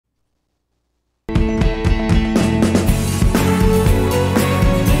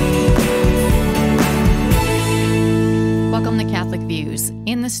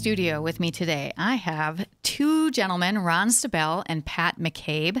studio with me today, I have two gentlemen, Ron Staebell and Pat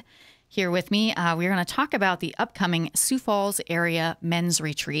McCabe, here with me. We're going to talk about the upcoming Sioux Falls area men's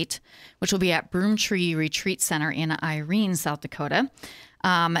retreat, which will be at Broom Tree Retreat Center in Irene, South Dakota.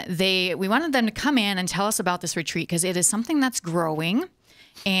 We wanted them to come in and tell us about this retreat because it is something that's growing,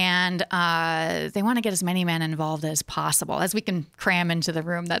 and they want to get as many men involved as possible, as we can cram into the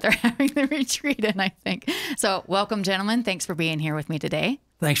room that they're having the retreat in, I think. So welcome, gentlemen. Thanks for being here with me today.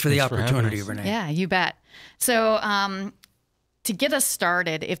 Thanks for the opportunity, Renee. Yeah, you bet. So to get us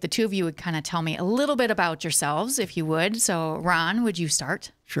started, if the two of you would kind of tell me a little bit about yourselves, if you would. So Ron, would you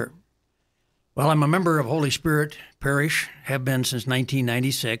start? Sure. Well, I'm a member of Holy Spirit Parish, have been since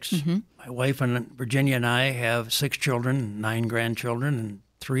 1996. Mm-hmm. My wife and Virginia and I have 6 children, 9 grandchildren, and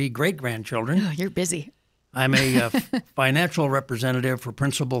 3 great-grandchildren. Oh, you're busy. I'm a financial representative for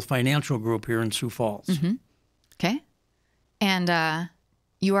Principal Financial Group here in Sioux Falls. Mm-hmm. Okay. And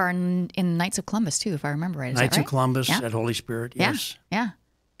you are in Knights of Columbus, too, if I remember right. Is Knights that right? of Columbus yeah. at Holy Spirit, yes. Yeah,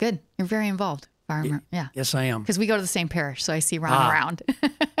 good. You're very involved, if I remember. Yeah. Yes, I am. Because we go to the same parish, so I see Ron around.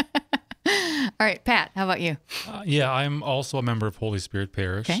 All right, Pat, how about you? Yeah, I'm also a member of Holy Spirit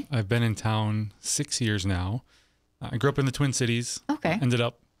Parish. Okay. I've been in town 6 years now. I grew up in the Twin Cities. Okay. Ended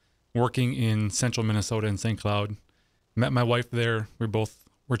up working in central Minnesota in St. Cloud. Met my wife there. We both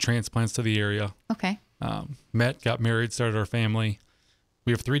were transplants to the area. Okay. Got married, started our family.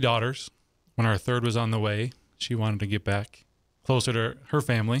 We have 3 daughters. When our third was on the way, she wanted to get back closer to her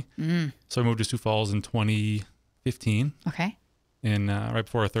family. Mm. So I moved to Sioux Falls in 2015. Okay. And right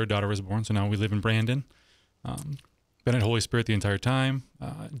before our third daughter was born. So now we live in Brandon. Been at Holy Spirit the entire time.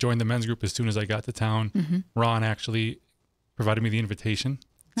 Joined the men's group as soon as I got to town. Mm-hmm. Ron actually provided me the invitation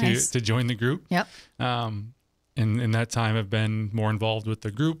to join the group. Yep. And in that time, I've been more involved with the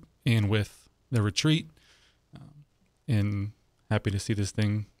group and with the retreat. And happy to see this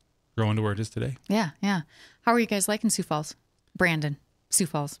thing grow into where it is today. Yeah, yeah. How are you guys liking Sioux Falls? Brandon, Sioux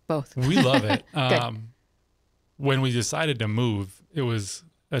Falls, both. We love it. Good. When we decided to move, it was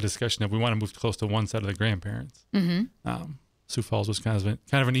a discussion of we want to move close to one side of the grandparents. Mm-hmm. Sioux Falls was kind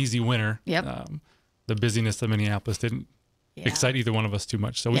of an easy winner. Yep. The busyness of Minneapolis didn't excite either one of us too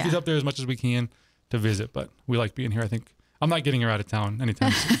much. So we get up there as much as we can to visit, but we like being here. I think I'm not getting her out of town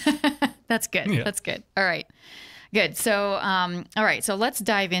anytime soon. That's good. Yeah. That's good. All right. Good. So, all right. So let's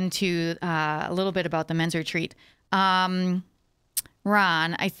dive into a little bit about the men's retreat.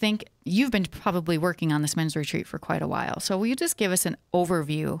 Ron, I think you've been probably working on this men's retreat for quite a while. So will you just give us an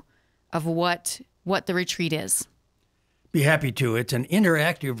overview of what the retreat is? Be happy to. It's an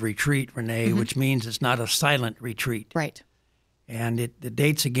interactive retreat, Renee, mm-hmm. which means it's not a silent retreat. Right. And the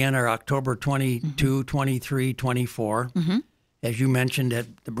dates again are October 22, mm-hmm. 23, 24, mm-hmm. as you mentioned,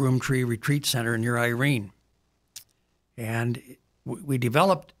 at the Broom Tree Retreat Center near Irene. And we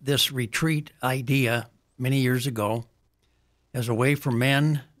developed this retreat idea many years ago as a way for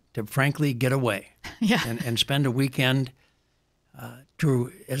men to frankly get away and spend a weekend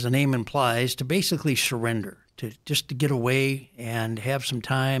to, as the name implies, to basically surrender, to get away and have some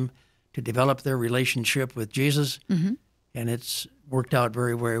time to develop their relationship with Jesus. Mm-hmm. And it's worked out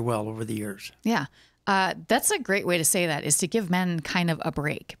very, very well over the years. Yeah. That's a great way to say that, is to give men kind of a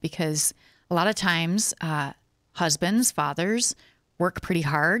break, because a lot of times husbands, fathers work pretty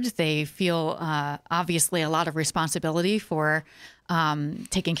hard. They feel obviously a lot of responsibility for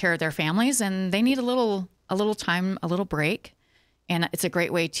taking care of their families, and they need a little time, a little break. And it's a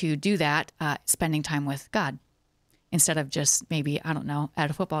great way to do that, spending time with God instead of just maybe, I don't know,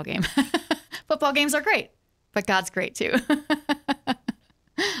 at a football game. Football games are great, but God's great too.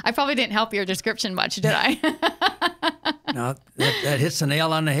 I probably didn't help your description much, did I? No, that hits the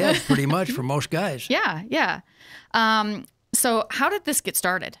nail on the head pretty much for most guys. Yeah, yeah. So how did this get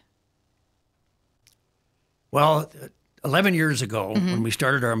started? Well, 11 years ago, mm-hmm. when we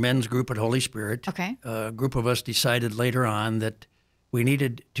started our men's group at Holy Spirit, a group of us decided later on that we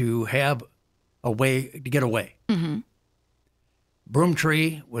needed to have a way to get away. Mm-hmm. Broom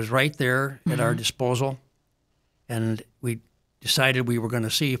Tree was right there at mm-hmm. our disposal, and we decided we were going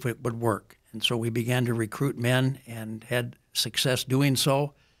to see if it would work. And so we began to recruit men and had success doing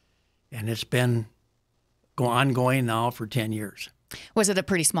so, and it's been ongoing now for 10 years. Was it a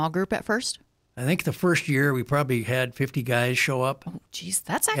pretty small group at first? I think the first year we probably had 50 guys show up. Oh, geez,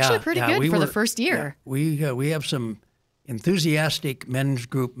 that's actually pretty good for the first year. Yeah, we have some enthusiastic men's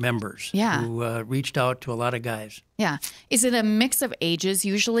group members who reached out to a lot of guys. Yeah. Is it a mix of ages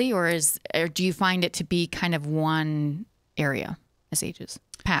usually, or do you find it to be kind of one area as ages?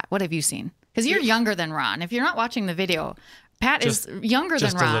 Pat, what have you seen? Because you're younger than Ron. If you're not watching the video, Pat is younger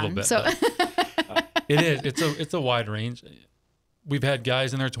than Ron. Just a little bit. So it is. It's a wide range. we've had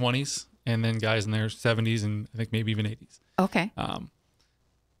guys in their 20s and then guys in their 70s and I think maybe even 80s. Okay.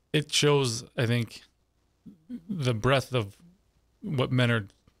 It shows, I think, the breadth of what men are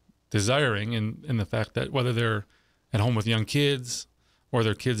desiring in the fact that whether they're at home with young kids or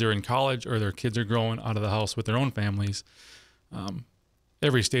their kids are in college or their kids are growing out of the house with their own families,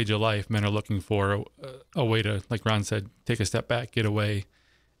 every stage of life, men are looking for a way to, like Ron said, take a step back, get away,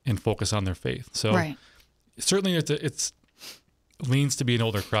 and focus on their faith. So Right. certainly it's leans to be an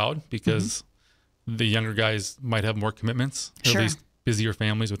older crowd because the younger guys might have more commitments, or Sure. at least busier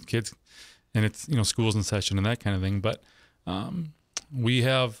families with kids, and it's, schools in session and that kind of thing. But we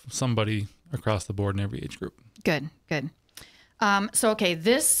have somebody across the board in every age group. Good. So, okay,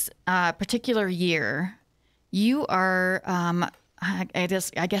 this particular year, you are, I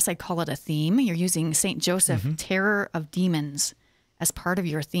guess I'd call it a theme. You're using St. Joseph, Terror of Demons, as part of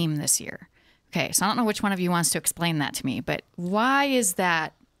your theme this year. Okay, so I don't know which one of you wants to explain that to me, but why is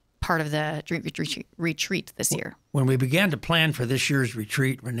that part of the retreat this year? When we began to plan for this year's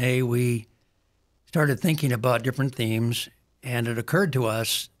retreat, Renee, we started thinking about different themes, and it occurred to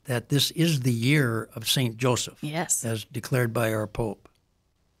us that this is the year of St. Joseph, Yes. as declared by our Pope.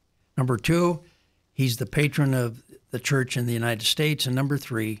 Number 2, he's the patron of the church in the United States, and number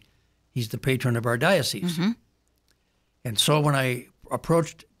 3, he's the patron of our diocese. And so when I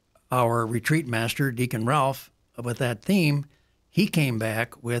approached our retreat master, Deacon Ralph, with that theme, he came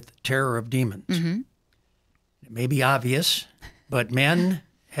back with Terror of Demons. It may be obvious, but men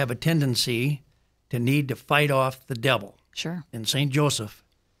have a tendency to need to fight off the devil. Sure. And St. Joseph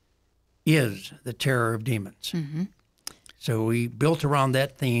is the terror of demons. So we built around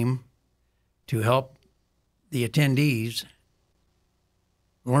that theme to help the attendees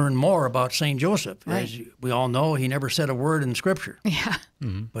learn more about St. Joseph. Right. As we all know, he never said a word in Scripture, Yeah.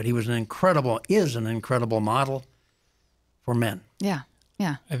 but he was an incredible model for men. Yeah.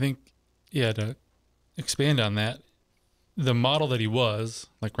 I think, to expand on that, the model that he was,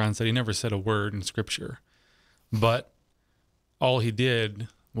 like Ron said, he never said a word in Scripture, but all he did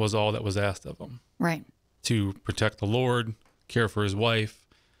was all that was asked of him. Right. To protect the Lord, care for his wife,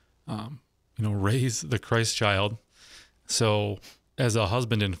 raise the Christ child. So as a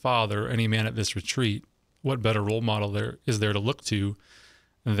husband and father, any man at this retreat, what better role model there is there to look to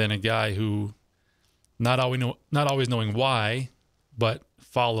than a guy who not always knowing why, but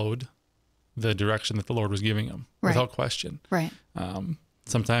followed the direction that the Lord was giving him without question. Right.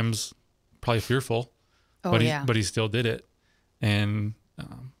 Sometimes probably fearful, Oh, but yeah. he still did it. And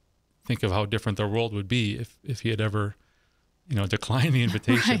think of how different the world would be if he had ever, declined the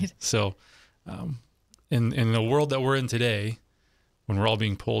invitation. Right. So in the world that we're in today, when we're all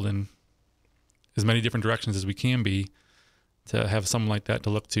being pulled in as many different directions as we can be, to have someone like that to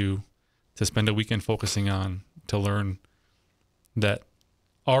look to spend a weekend focusing on, to learn that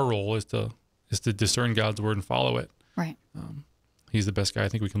our role is to discern God's word and follow it. Right. He's the best guy I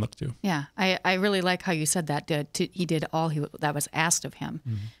think we can look to. Yeah, I really like how you said that. He did all that was asked of him.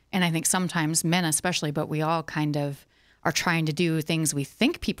 And I think sometimes men especially, but we all kind of are trying to do things we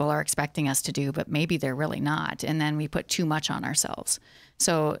think people are expecting us to do, but maybe they're really not. And then we put too much on ourselves.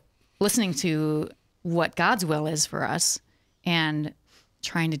 So listening to what God's will is for us and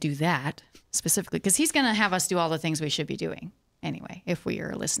trying to do that specifically, because he's going to have us do all the things we should be doing anyway, if we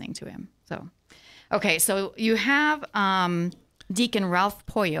are listening to him. So, okay, so you have Deacon Ralph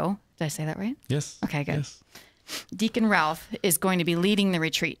Pollo. Did I say that right? Yes. Okay, good. Yes. Deacon Ralph is going to be leading the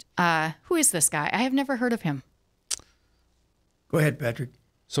retreat. Who is this guy? I have never heard of him. Go ahead, Patrick.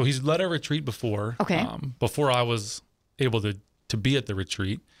 So he's led a retreat before. Okay. Before I was able to be at the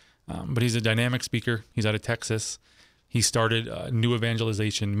retreat. But he's a dynamic speaker. He's out of Texas. He started New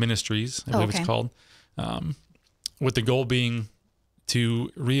Evangelization Ministries, I believe okay. it's called, with the goal being to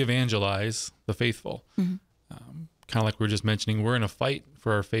re-evangelize the faithful. Kind of like we were just mentioning, we're in a fight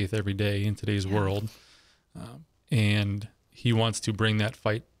for our faith every day in today's world. And he wants to bring that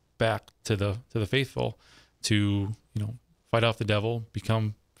fight back to the faithful, to, fight off the devil,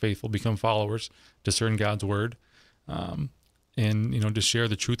 become faithful, become followers, discern God's word, and, to share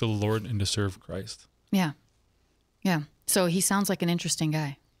the truth of the Lord and to serve Christ. Yeah. Yeah. So he sounds like an interesting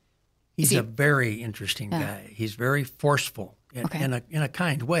guy. He's a very interesting guy. He's very forceful in a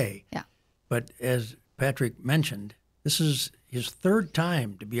kind way. Yeah. But as Patrick mentioned, this is his third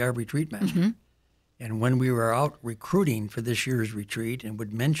time to be our retreat master. And when we were out recruiting for this year's retreat and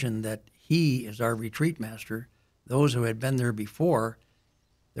would mention that he is our retreat master, those who had been there before,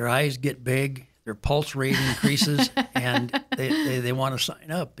 their eyes get big, their pulse rate increases, and they want to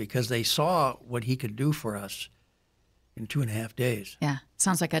sign up because they saw what he could do for us. in 2.5 days. Yeah.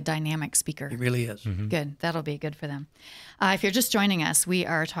 Sounds like a dynamic speaker. It really is. Good. That'll be good for them. If you're just joining us, we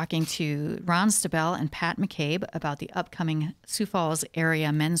are talking to Ron Staebell and Pat McCabe about the upcoming Sioux Falls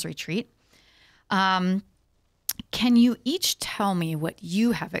area men's retreat. Can you each tell me what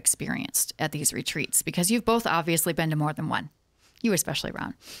you have experienced at these retreats? Because you've both obviously been to more than one. You especially,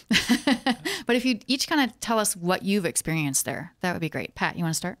 Ron. But if you each kind of tell us what you've experienced there, that would be great. Pat, you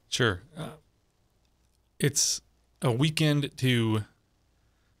want to start? Sure. It's a weekend to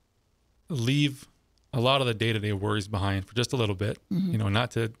leave a lot of the day-to-day worries behind for just a little bit,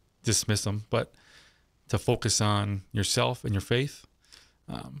 not to dismiss them, but to focus on yourself and your faith,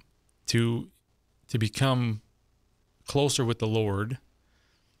 to become closer with the Lord,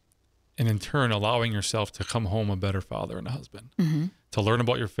 and in turn allowing yourself to come home a better father and a husband, to learn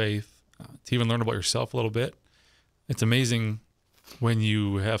about your faith, to even learn about yourself a little bit. It's amazing when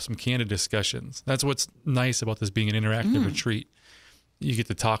you have some candid discussions. That's what's nice about this being an interactive retreat. You get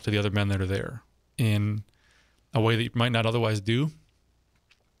to talk to the other men that are there in a way that you might not otherwise do.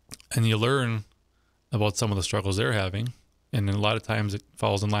 And you learn about some of the struggles they're having. And a lot of times it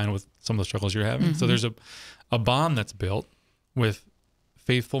falls in line with some of the struggles you're having. So there's a bond that's built with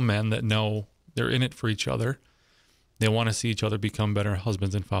faithful men that know they're in it for each other. They want to see each other become better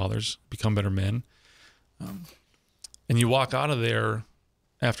husbands and fathers, become better men. And you walk out of there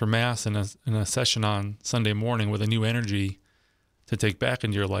after Mass and a session on Sunday morning with a new energy to take back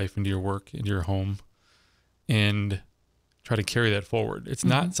into your life, into your work, into your home, and try to carry that forward. It's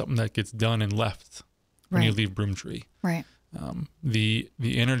not something that gets done and left when you leave Broom Tree. Right. The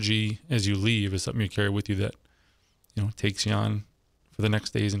energy as you leave is something you carry with you that, takes you on for the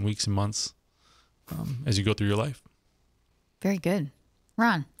next days and weeks and months as you go through your life. Very good.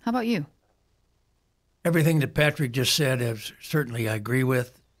 Ron, how about you? Everything that Patrick just said, certainly I agree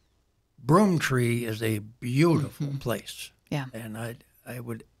with. Broom Tree is a beautiful place. Yeah. And I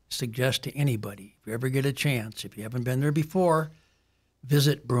would suggest to anybody, if you ever get a chance, if you haven't been there before,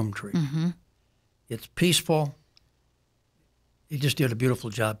 visit Broom Tree. It's peaceful. You just did a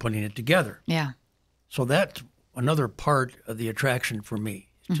beautiful job putting it together. Yeah. So that's another part of the attraction for me.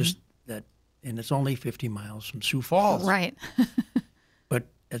 It's just that, and it's only 50 miles from Sioux Falls. Right. But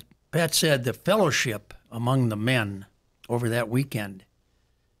as Pat said, the fellowship among the men over that weekend,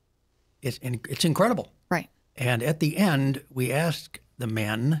 it's incredible. Right. And at the end, we ask the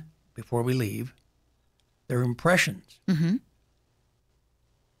men, before we leave, their impressions.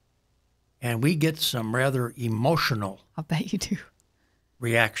 And we get some rather emotional I'll bet you do.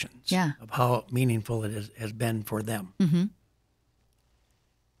 reactions Yeah. of how meaningful it has been for them.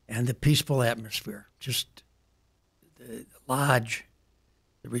 And the peaceful atmosphere, just the lodge,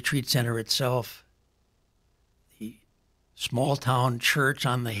 the retreat center itself, the small town church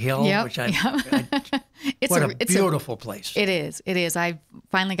on the hill, which what a beautiful place. It is. It is. I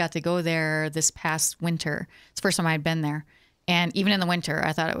finally got to go there this past winter. It's the first time I'd been there. And even in the winter,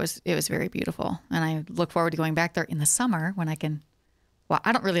 I thought it was very beautiful. And I look forward to going back there in the summer when I can. Well,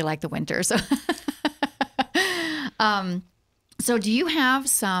 I don't really like the winter, so. So, do you have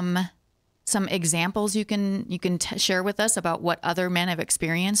some examples you can share with us about what other men have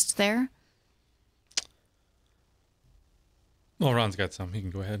experienced there? Well, Ron's got some. He can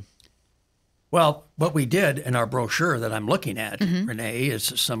go ahead. Well, what we did in our brochure that I'm looking at, Renee, is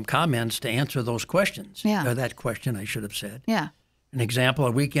some comments to answer those questions. Yeah. Or that question, I should have said. Yeah. An example,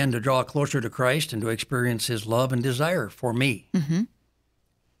 a weekend to draw closer to Christ and to experience his love and desire for me.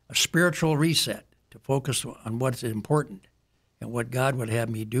 A spiritual reset to focus on what's important and what God would have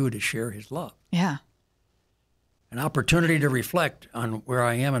me do to share his love. Yeah. An opportunity to reflect on where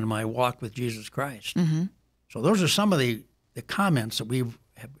I am in my walk with Jesus Christ. So those are some of the comments that we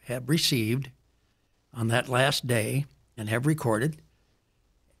have received on that last day and have recorded.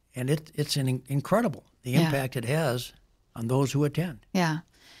 And it's incredible, the impact it has on those who attend. Yeah.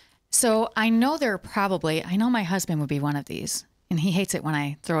 So I know my husband would be one of these, and he hates it when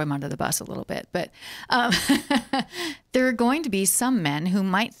I throw him under the bus a little bit, but there are going to be some men who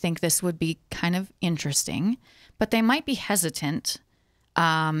might think this would be kind of interesting, but they might be hesitant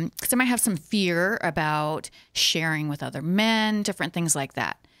because they might have some fear about sharing with other men, different things like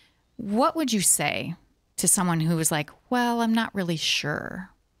that. What would you say to someone who is like, well, I'm not really sure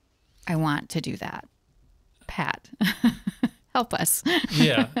I want to do that? Pat, help us.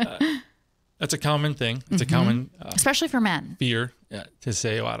 Yeah. That's a common thing. It's a common... especially for men. Fear to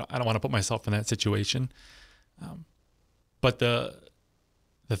say, oh, I don't want to put myself in that situation. But the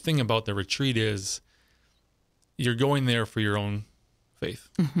thing about the retreat is you're going there for your own faith,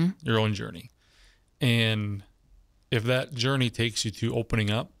 your own journey. And if that journey takes you to opening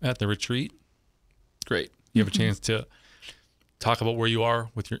up at the retreat, great. You have a chance to talk about where you are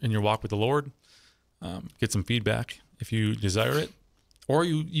in your walk with the Lord, get some feedback if you desire it, or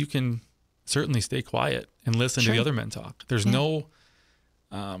you can certainly stay quiet and listen to the other men talk. There's no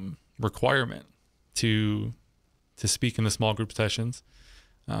requirement to speak in the small group sessions.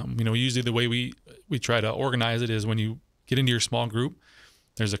 Usually the way we try to organize it is when you get into your small group,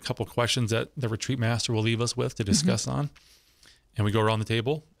 there's a couple questions that the retreat master will leave us with to discuss on. And we go around the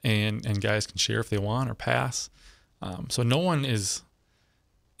table and guys can share if they want or pass. So no one is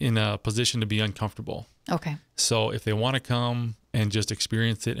in a position to be uncomfortable. Okay. So if they want to come and just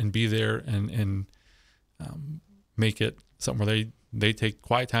experience it and be there and make it something where they take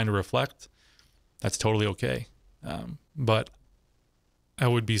quiet time to reflect, that's totally okay. But I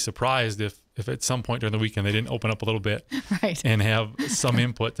would be surprised if at some point during the weekend they didn't open up a little bit and have some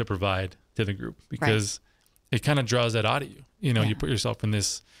input to provide to the group, because it kind of draws that out of you. You put yourself in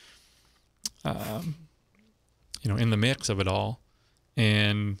this, in the mix of it all,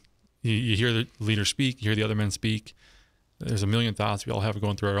 and you hear the leader speak, you hear the other men speak. There's a million thoughts we all have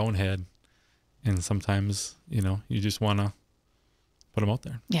going through our own head. And sometimes, you just want to put them out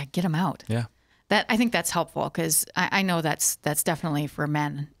there. Yeah, get them out. Yeah. I think that's helpful, because I know that's definitely for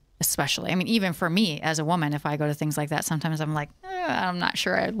men, especially. I mean, even for me as a woman, if I go to things like that, sometimes I'm like, I'm not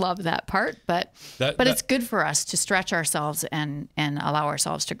sure I love that part, but it's good for us to stretch ourselves and allow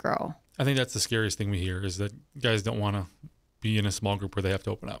ourselves to grow. I think that's the scariest thing we hear, is that guys don't want to be in a small group where they have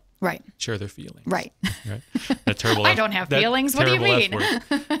to open up. Right. Share their feelings. Right. That terrible I don't have feelings. What do you mean?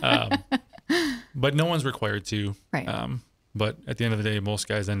 But no one's required to. Right. But at the end of the day, most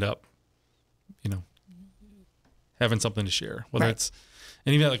guys end up, having something to share. Whether it's,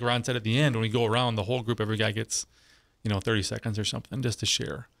 and even like Ron said at the end, when we go around the whole group, every guy gets, 30 seconds or something just to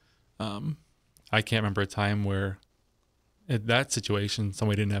share. I can't remember a time where in that situation,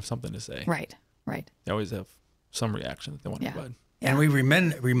 somebody didn't have something to say. Right. Right. They always have some reaction that they want to provide. And we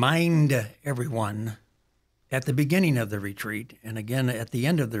remind everyone at the beginning of the retreat, and again at the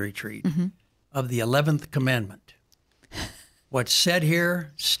end of the retreat, of the 11th commandment. What's said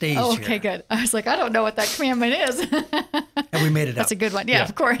here stays here. Okay, good. I was like, I don't know what that commandment is. And we made it up. That's a good one. Yeah,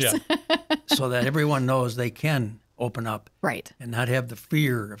 of course. Yeah. So that everyone knows they can open up. Right. And not have the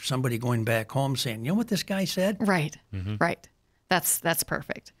fear of somebody going back home saying, you know what this guy said? Right. Right. That's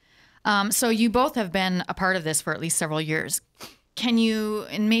perfect. So you both have been a part of this for at least several years. Can you,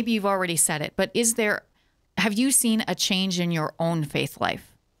 and maybe you've already said it, but have you seen a change in your own faith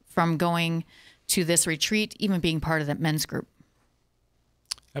life from going to this retreat, even being part of the men's group?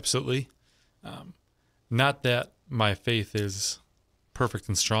 Absolutely. Not that my faith is perfect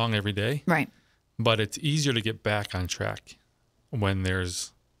and strong every day. Right. But it's easier to get back on track when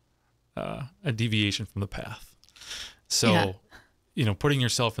there's a deviation from the path. So, putting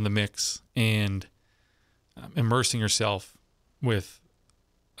yourself in the mix and immersing yourself with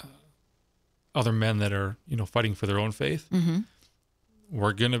other men that are, fighting for their own faith,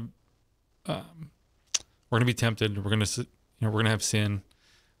 we're gonna be tempted. We're gonna have sin,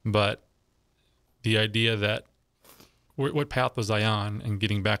 but the idea that what path was I on, and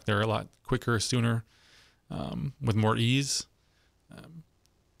getting back there a lot quicker, sooner, with more ease,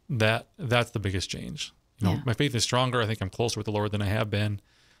 that's the biggest change. My faith is stronger. I think I'm closer with the Lord than I have been.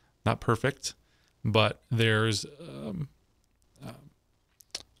 Not perfect, but there's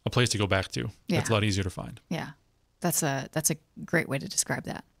a place to go back to. Yeah. That's a lot easier to find. Yeah. That's a great way to describe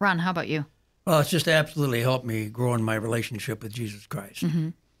that. Ron, how about you? Well, it's just absolutely helped me grow in my relationship with Jesus Christ.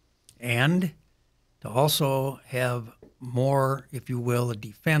 And to also have more, if you will, a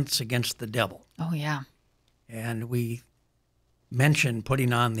defense against the devil. Oh, yeah. And we mentioned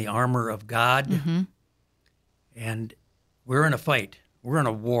putting on the armor of God. And we're in a fight. We're in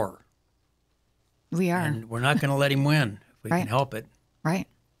a war. We are. And we're not going to let him win if we can help it. Right.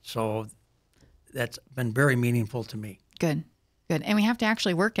 So that's been very meaningful to me. Good. And we have to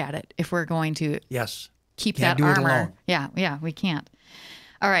actually work at it if we're going to keep Can't that do armor. it alone. Yeah, we can't.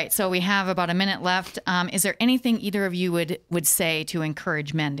 All right, so we have about a minute left. Is there anything either of you would say to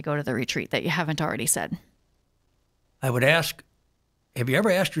encourage men to go to the retreat that you haven't already said? I would ask, have you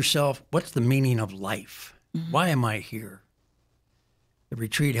ever asked yourself, what's the meaning of life? Why am I here? The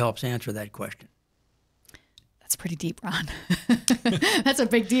retreat helps answer that question. That's pretty deep, Ron. That's a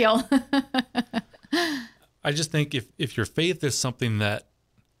big deal. I just think if your faith is something that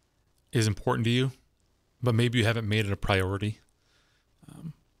is important to you, but maybe you haven't made it a priority,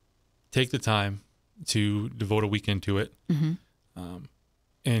 take the time to devote a weekend to it,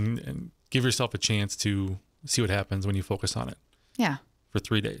 and give yourself a chance to see what happens when you focus on it. Yeah. For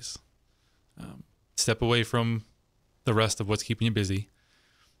 3 days. Step away from the rest of what's keeping you busy,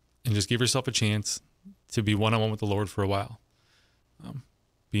 and just give yourself a chance to be one-on-one with the Lord for a while.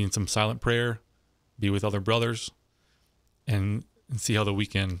 be in some silent prayer, be with other brothers, and see how the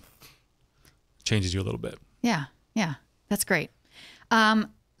weekend changes you a little bit. Yeah, that's great.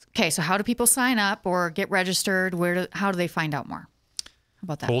 Okay, so how do people sign up or get registered? How do they find out more? How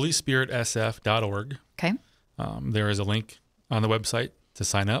about that? HolySpiritSF.org. Okay. There is a link on the website to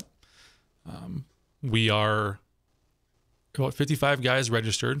sign up. We are about 55 guys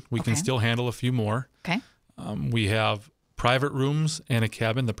registered. We can still handle a few more. Okay. We have private rooms and a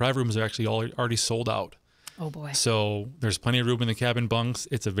cabin. The private rooms are actually already sold out. Oh, boy. So there's plenty of room in the cabin bunks.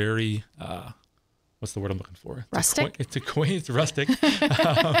 It's a very, what's the word I'm looking for? Rustic? It's rustic.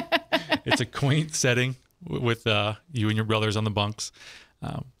 It's a quaint setting with you and your brothers on the bunks.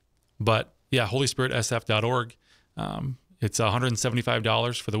 But yeah, HolySpiritSF.org. It's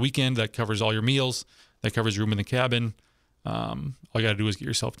 $175 for the weekend. That covers all your meals. That covers room in the cabin. All you got to do is get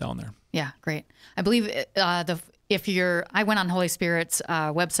yourself down there. Yeah, great. I believe I went on Holy Spirit's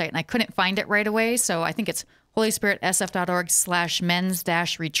website and I couldn't find it right away. So I think it's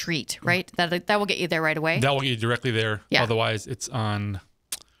HolySpiritSF.org/men's-retreat, right? That will get you there right away. That will get you directly there. Yeah. Otherwise, it's on.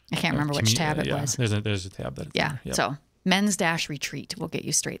 I can't remember which tab it was. There's a tab that it's yeah. on. Yep. So men's-retreat will get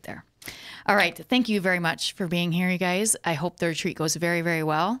you straight there. All right. Thank you very much for being here, you guys. I hope the retreat goes very, very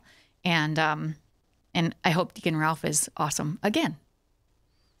well. And I hope Deacon Ralph is awesome again.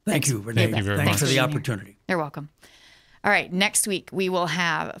 Thank you, Renee. Thank you very Thanks much. for the opportunity. You're welcome. All right, next week we will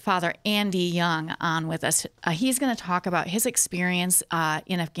have Father Andy Young on with us. He's going to talk about his experience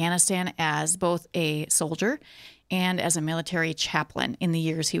in Afghanistan as both a soldier and as a military chaplain in the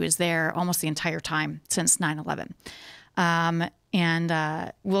years he was there, almost the entire time since 9/11. And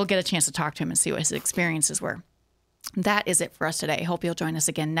we'll get a chance to talk to him and see what his experiences were. That is it for us today. Hope you'll join us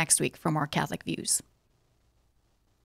again next week for more Catholic Views.